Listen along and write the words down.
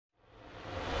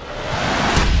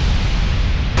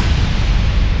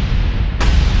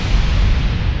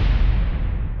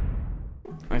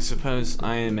suppose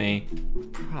I am a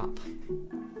prop.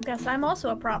 Guess I'm also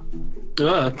a prop.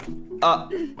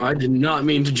 I did not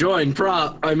mean to join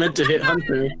prop. I meant to hit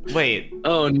Hunter. Wait.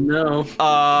 Oh no.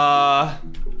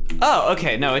 Oh,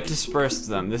 okay. No, it dispersed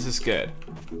them. This is good.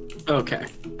 Okay.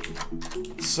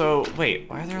 So, wait,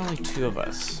 why are there only 2 of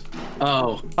us?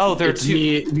 Oh. Oh, there are it's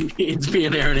 2. It's me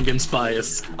and Aaron against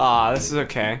Bias. This is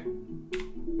okay.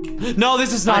 No,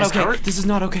 this is not okay. This is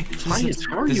not okay. Bias,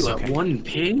 how are you at 1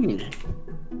 ping?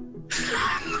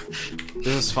 This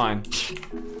is fine.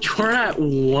 You're at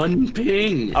 1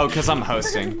 ping. Oh, because I'm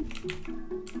hosting.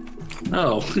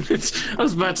 Oh, I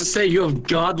was about to say you have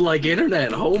godlike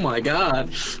internet. Oh my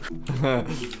god. I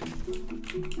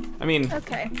mean.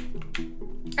 Okay.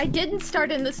 I didn't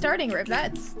start in the starting room.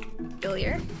 That's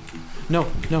familiar. No.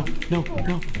 I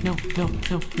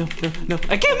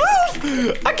can't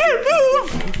move! I can't move!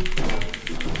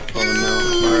 Oh no.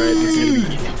 Alright, this is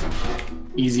gonna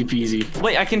be easy peasy.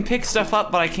 Wait, I can pick stuff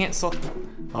up, but I can't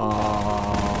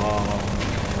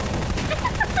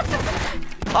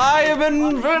I am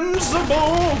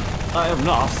invincible! I am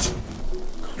not.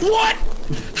 What?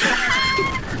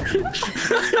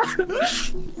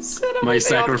 My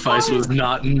sacrifice was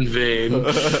not in vain.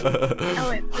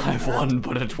 I've won,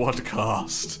 but at what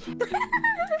cost?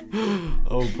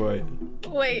 Oh boy.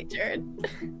 Wait, Jared.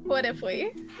 What if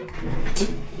we?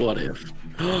 What if?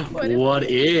 What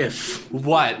if?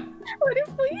 What? What if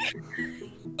we?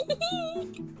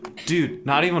 Dude,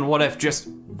 not even what if, just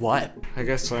what? I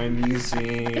guess I'm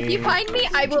using... If you find me,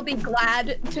 I will be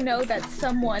glad to know that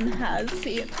someone has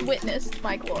witnessed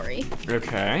my glory.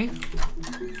 Okay.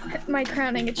 My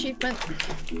crowning achievement.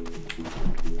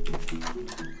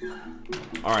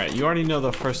 Alright, you already know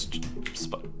the first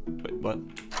spot. Wait, what?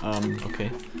 Okay.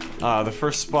 The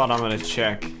first spot I'm gonna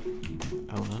check.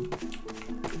 Hold on.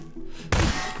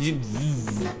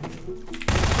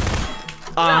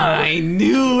 I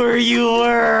knew where you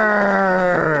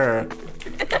were!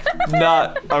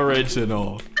 Not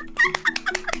original.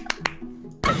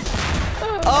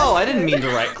 Oh, I didn't mean to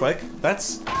right click.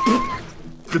 That's...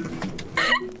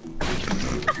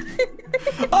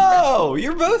 Oh,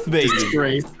 you're both baby.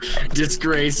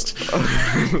 Disgraced.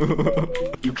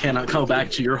 You cannot go back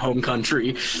to your home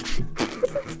country.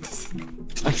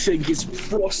 I think it's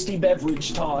frosty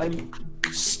beverage time.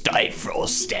 Stay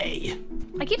frosty.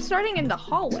 I keep starting in the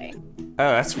hallway. Oh,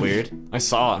 that's weird. I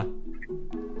saw.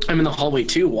 I'm in the hallway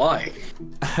too. Why?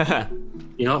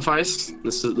 You know what, Feist?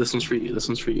 This one's for you. This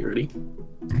one's for you. Ready?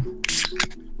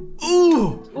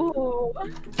 Ooh. Ooh.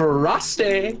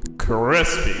 Frosty.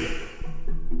 Crispy.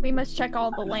 We must check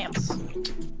all the lamps.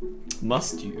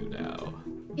 Must you now?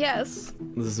 Yes.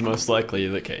 This is most likely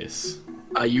the case.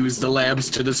 I use the lamps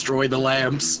to destroy the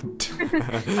lamps.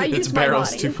 It's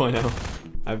Barrels 2.0.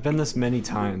 I've been this many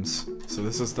times, so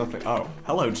this is nothing. Oh,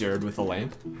 hello, Jared with a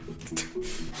lamp.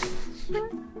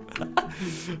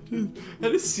 I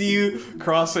just see you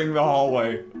crossing the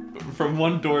hallway from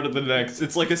one door to the next.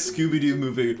 It's like a Scooby-Doo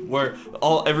movie where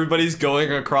everybody's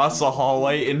going across the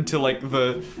hallway into like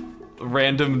the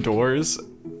random doors.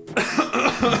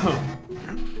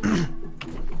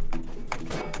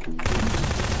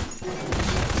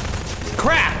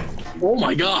 Crap! Oh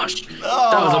my gosh!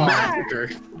 That was a massacre.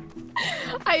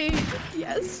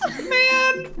 Yes.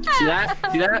 Man! See that?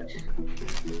 See that?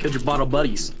 Get your bottle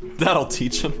buddies. That'll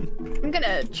teach him. I'm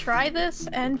gonna try this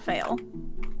and fail.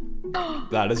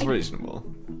 That is reasonable.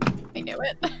 I knew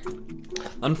it.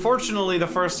 Unfortunately, the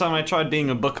first time I tried being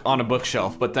on a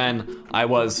bookshelf, but then I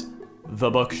was the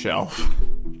bookshelf.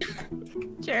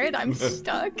 Jared, I'm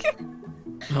stuck.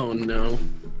 Oh no.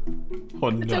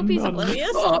 Oh no. Sophie's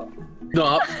oblivious.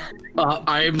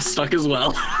 I am stuck as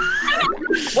well.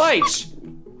 Wait!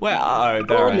 Where are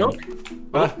there? Oh, no.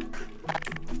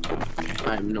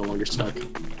 I am no longer stuck.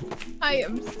 I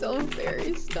am still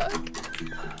very stuck.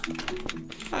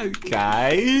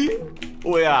 Okay.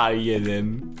 Where are you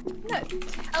then? Not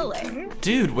telling.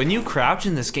 Dude, when you crouch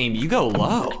in this game, you go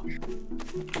low.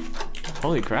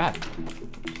 Holy crap.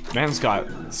 Man's got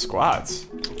squats.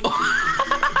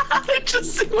 I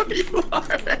just see where you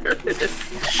are.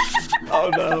 Oh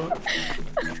no.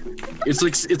 It's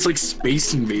like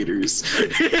Space Invaders.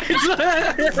 What?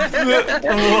 I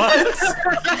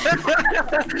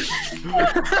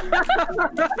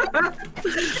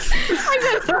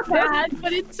know it's bad,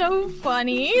 but it's so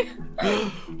funny.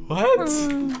 What?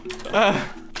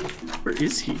 Where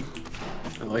is he?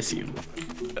 Oh, I see him.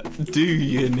 Do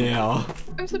you now?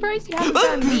 I'm surprised you haven't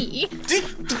found me.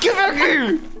 Get back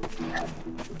here!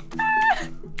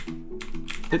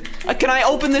 Can I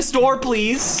open this door,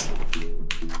 please?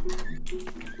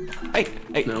 Hey,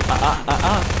 No.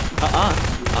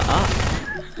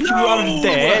 You are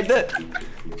dead.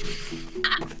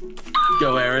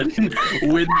 Go, Aaron.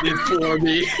 Win it for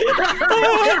me.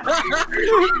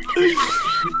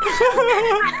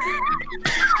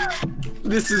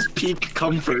 This is peak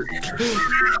comfort.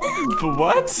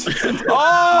 What?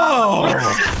 Oh!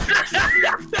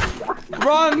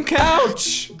 Wrong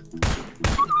couch!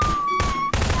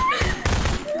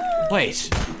 Wait.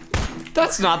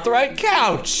 That's not the right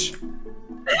couch!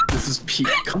 This is peak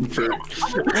comfort.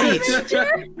 Wait.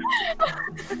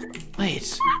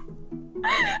 Wait.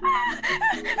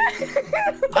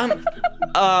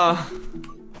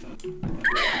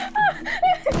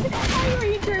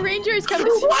 Ranger is coming.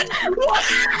 What?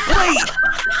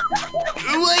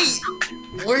 Wait!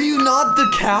 Were you not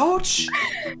the couch?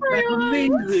 That's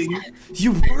amazing.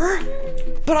 You were?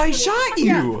 But I shot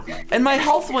you! And my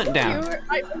health went down.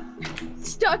 I'm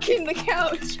stuck in the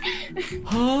couch.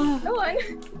 Huh? Go on.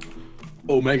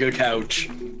 Omega couch.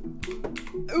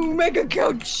 Omega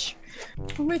couch.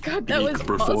 Oh my god, that Peak was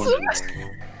performance. awesome.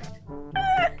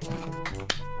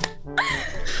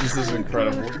 This is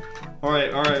incredible.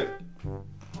 Alright.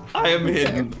 I am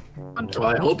hidden. Well,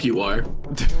 I hope you are.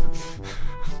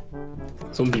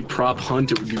 So would be prop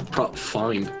hunt, it would be prop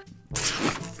find.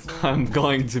 I'm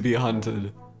going to be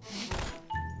hunted.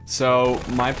 So,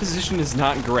 my position is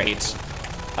not great.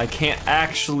 I can't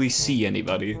actually see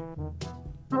anybody.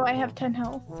 Oh, I have 10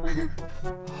 health.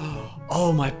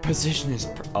 Oh, my position is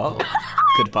oh,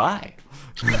 goodbye.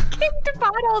 I came to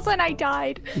bottles and I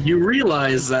died. You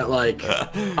realize that, like,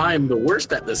 I'm the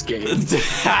worst at this game.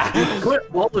 You put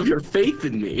all of your faith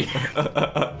in me.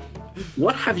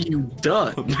 What have you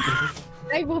done?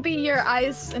 I will be your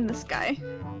eyes in the sky.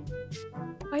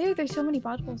 Why are there so many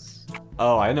bottles?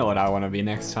 Oh, I know what I want to be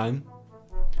next time.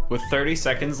 With 30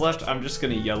 seconds left, I'm just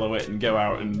gonna yellow it and go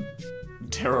out and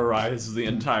terrorize the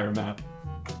entire map.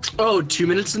 Oh, 2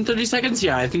 minutes and 30 seconds?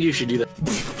 Yeah, I think you should do that.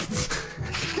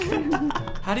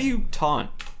 How do you taunt?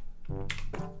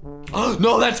 Oh,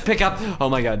 no, that's pickup! Oh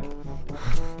my god.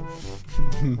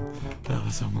 That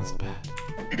was almost bad.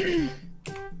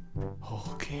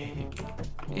 Okay.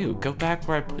 Ew, go back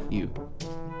where I put you.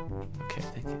 Okay,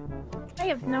 thank you. I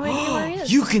have no idea where he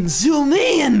is. You can zoom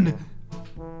in!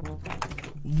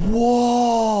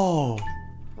 Whoa!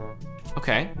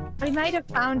 Okay. I might have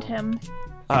found him.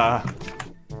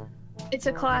 It's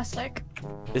a classic.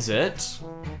 Is it?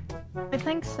 I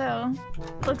think so.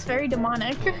 Looks very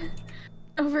demonic.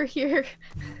 Over here.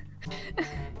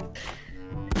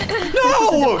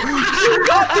 No! You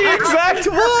got the exact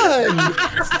one!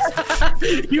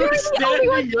 You were standing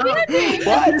up.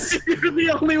 What? You're the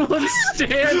only one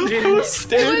standing. I was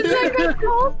standing. It was like a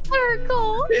full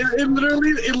circle. It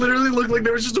literally looked like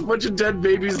there was just a bunch of dead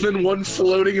babies, and then one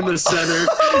floating in the center.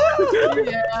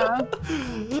 Yeah.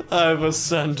 I've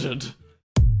ascended.